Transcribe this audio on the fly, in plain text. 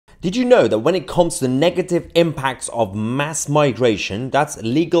Did you know that when it comes to the negative impacts of mass migration, that's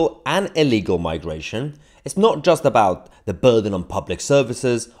legal and illegal migration, it's not just about the burden on public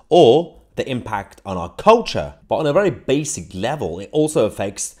services or the impact on our culture, but on a very basic level, it also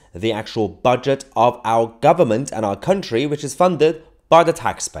affects the actual budget of our government and our country, which is funded by the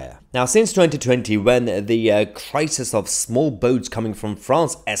taxpayer. Now, since 2020, when the crisis of small boats coming from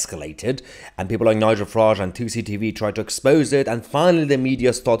France escalated, and people like Nigel Farage and Tousi TV tried to expose it, and finally the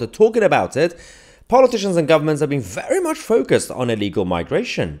media started talking about it, politicians and governments have been very much focused on illegal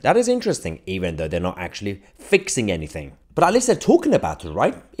migration. That is interesting, even though they're not actually fixing anything. But at least they're talking about it,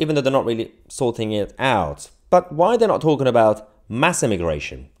 right? Even though they're not really sorting it out. But why they're not talking about mass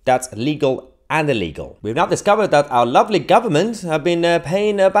immigration? That's legal and illegal. We've now discovered that our lovely government have been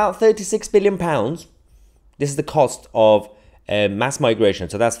paying about £36 billion. This is the cost of mass migration.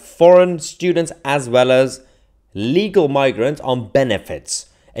 So that's foreign students as well as legal migrants on benefits.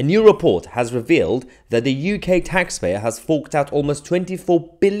 A new report has revealed that the UK taxpayer has forked out almost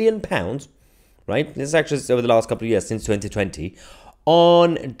 £24 billion, right? This is actually over the last couple of years, since 2020,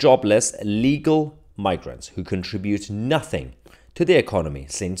 on jobless legal migrants who contribute nothing to the economy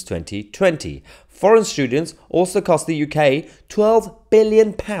since 2020. Foreign students also cost the UK £12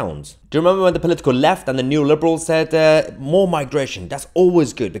 billion. Do you remember when the political left and the neoliberals said more migration? That's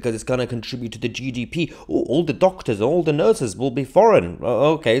always good because it's going to contribute to the GDP. Ooh, all the doctors, all the nurses will be foreign.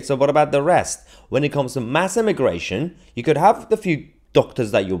 Okay, so what about the rest? When it comes to mass immigration, you could have the few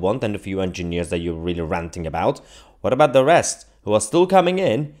doctors that you want and a few engineers that you're really ranting about. What about the rest who are still coming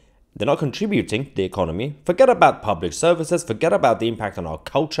in? They're not contributing to the economy. Forget about public services, forget about the impact on our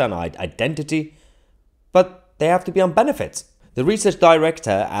culture and our identity, but they have to be on benefits. The research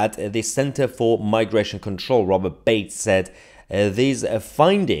director at the Center for Migration Control, Robert Bates, said these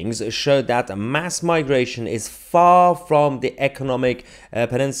findings show that mass migration is far from the economic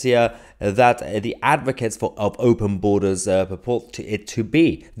panacea that the advocates of open borders purport it to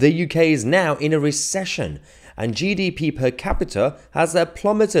be. The UK is now in a recession, and GDP per capita has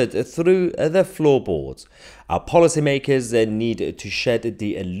plummeted through the floorboards. Our policymakers need to shed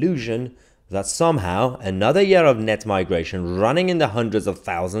the illusion that somehow another year of net migration running in the hundreds of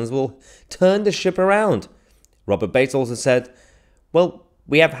thousands will turn the ship around. Robert Bates also said, well,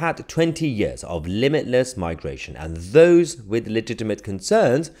 we have had 20 years of limitless migration, and those with legitimate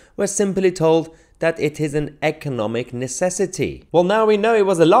concerns were simply told that it is an economic necessity. Well, now we know it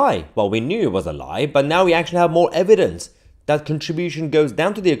was a lie. Well, we knew it was a lie, but now we actually have more evidence that contribution goes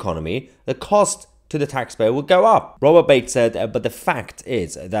down to the economy, the cost to the taxpayer will go up. Robert Bates said, but the fact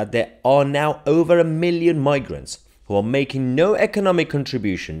is that there are now over 1 million migrants who are making no economic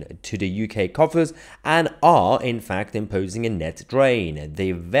contribution to the UK coffers and are in fact imposing a net drain.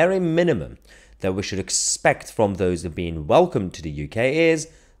 The very minimum that we should expect from those being welcomed to the UK is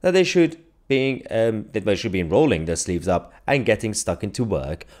that they should be enrolling their sleeves up and getting stuck into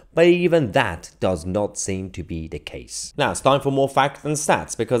work, but even that does not seem to be the case. Now it's time for more facts and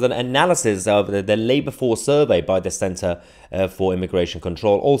stats, because an analysis of the labour force survey by the Centre for Immigration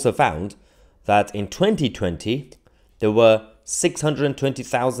Control also found that in 2020 there were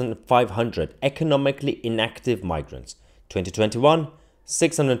 620,500 economically inactive migrants. 2021,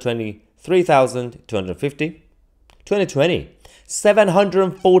 623,250. 2020,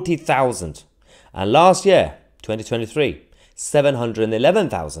 740,000. And last year, 2023,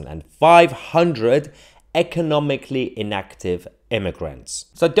 711,500 economically inactive immigrants.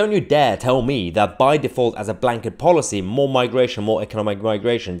 So don't you dare tell me that by default, as a blanket policy, more migration, more economic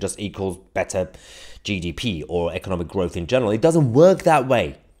migration just equals better GDP or economic growth in general. It doesn't work that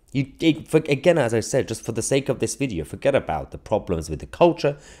way. Again, as I said, just for the sake of this video, forget about the problems with the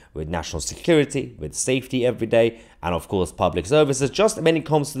culture, with national security, with safety every day, and of course public services. Just when it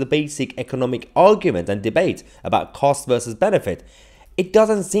comes to the basic economic argument and debate about cost versus benefit, it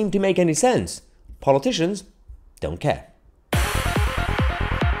doesn't seem to make any sense. Politicians don't care.